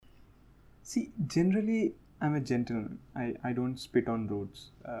See, generally I'm a gentleman. I don't spit on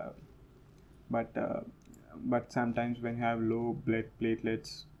roads. But but sometimes when you have low blood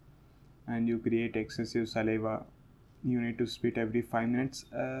platelets and you create excessive saliva, you need to spit every 5 minutes.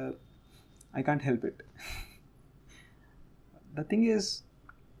 I can't help it. The thing is,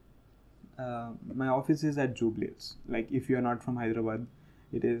 my office is at Jubilees. Like, if you are not from Hyderabad,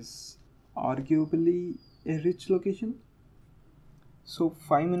 it is arguably a rich location. So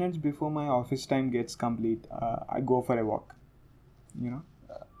 5 minutes before my office time gets complete, I go for a walk. You know,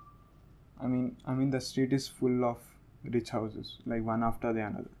 I mean, the street is full of rich houses, like one after the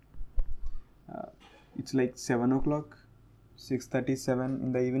another. Uh, it's like 7 o'clock, 6:37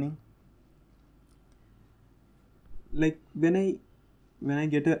 in the evening. Like when I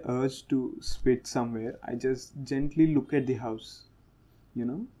get a urge to spit somewhere, I just gently look at the house.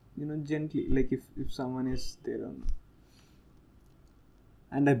 Gently, like if someone is there,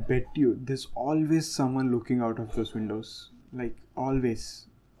 and I bet you there's always someone looking out of those windows. Like, always,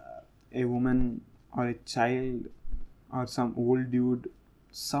 a woman or a child or some old dude,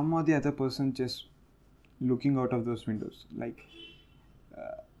 some or the other person just looking out of those windows. Like,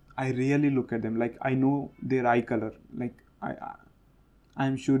 I really look at them. Like, I know their eye color. Like,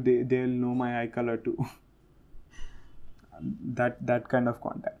 I'm sure they'll know my eye color too. That kind of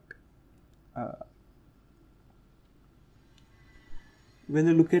contact. Uh, when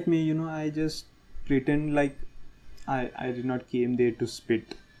they look at me, I just pretend like I did not came there to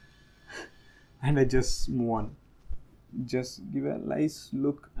spit, and I just move on. Just give a nice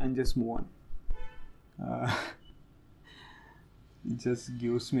look and just move on. Uh, it just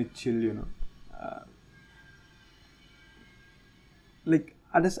gives me chill. Uh, like,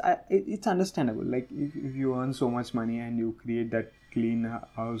 it's understandable. Like, if you earn so much money and you create that clean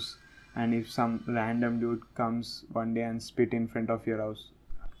house, and if some random dude comes one day and spit in front of your house,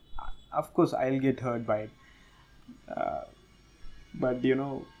 of course I'll get hurt by it. uh, but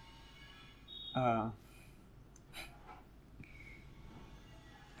uh,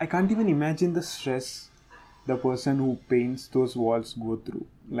 I can't even imagine the stress the person who paints those walls go through.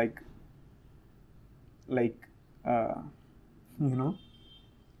 Like uh, you know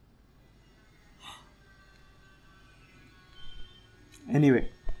anyway,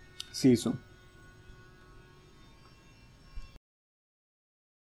 see you soon.